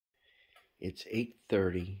It's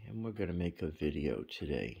 8:30 and we're gonna make a video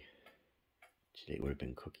today. Today would have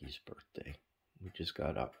been Cookie's birthday. We just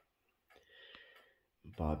got up.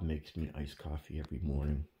 Bob makes me iced coffee every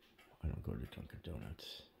morning. I don't go to Dunkin'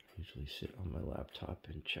 Donuts. I usually sit on my laptop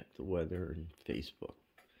and check the weather and Facebook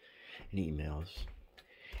and emails.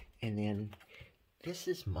 And then this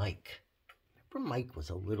is Mike. Remember Mike was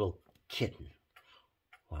a little kitten.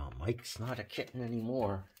 Well, Mike's not a kitten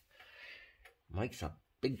anymore. Mike's a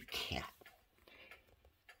big cat.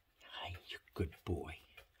 Hi, you're a good boy.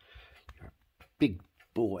 You're a big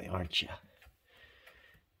boy, aren't you?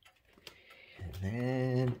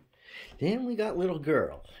 And then we got little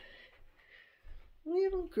girl.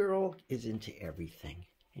 Little girl is into everything.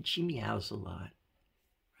 And she meows a lot.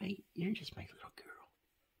 Right? You're just my little girl.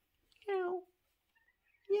 Meow.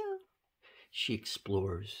 Yeah. She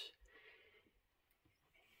explores.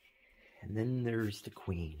 And then there's the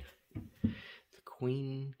queen. The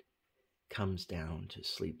queen comes down to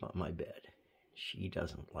sleep on my bed. She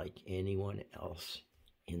doesn't like anyone else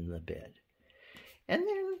in the bed. And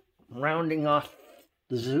then rounding off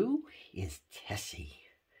the zoo is Tessie.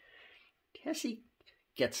 Tessie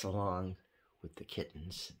gets along with the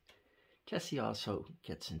kittens. Tessie also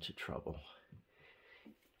gets into trouble.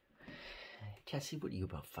 Tessie, what are you,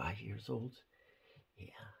 about 5 years old? Yeah.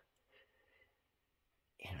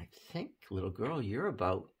 And I think, little girl, you're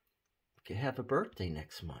about to have a birthday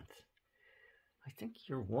next month. I think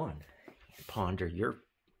you're 1. Ponder,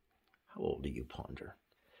 how old are you, Ponder?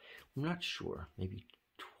 I'm not sure. Maybe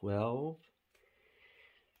 12?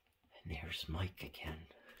 And there's Mike again.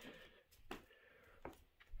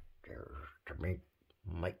 There's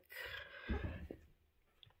Mike. And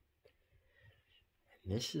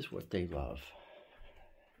this is what they love.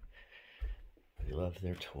 They love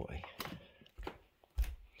their toy.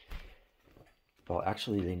 Well,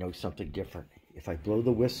 actually, they know something different. If I blow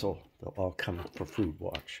the whistle, they'll all come for food.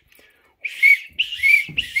 Watch.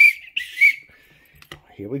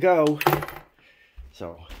 Here we go.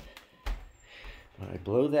 So, when I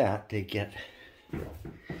blow that, they get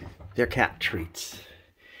their cat treats.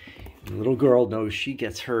 The little girl knows she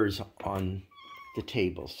gets hers on the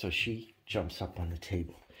table, so she jumps up on the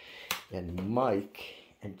table. And Mike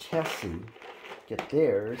and Tessie get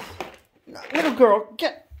theirs. No, little girl,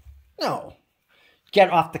 get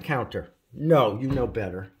off the counter. No, you know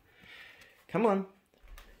better. Come on.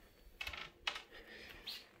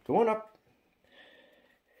 Go on up.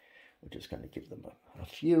 We're just going to give them a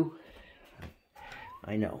few.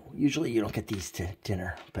 I know, usually you don't get these to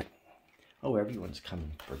dinner, but, oh, everyone's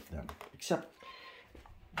coming for them. Except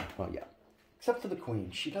for the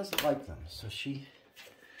queen. She doesn't like them, so she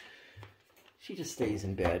just stays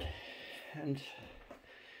in bed. And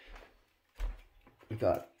we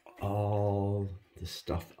got all the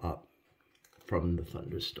stuff up from the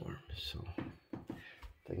thunderstorm, so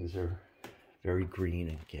things are very green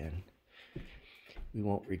again. We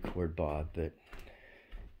won't record Bob, but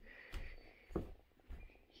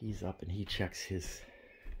he's up and he checks his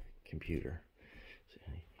computer. So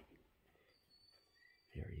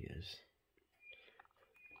there he is.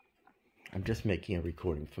 I'm just making a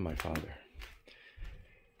recording for my father.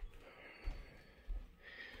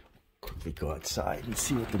 Quickly go outside and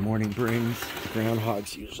see what the morning brings. The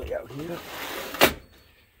groundhog's usually out here. There's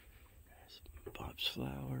Bob's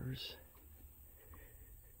flowers.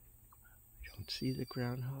 I don't see the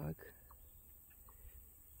groundhog.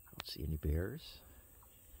 I don't see any bears.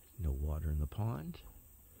 No water in the pond.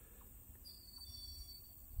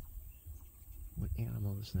 What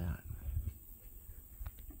animal is that?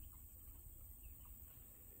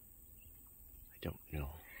 I don't know.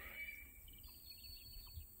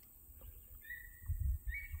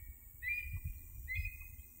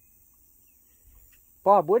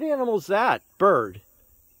 Bob, what animal is that? Bird?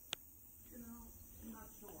 You know, I'm not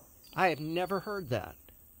sure. I have never heard that.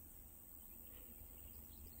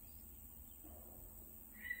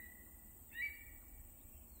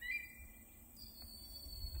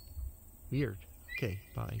 Weird. Okay,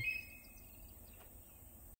 bye.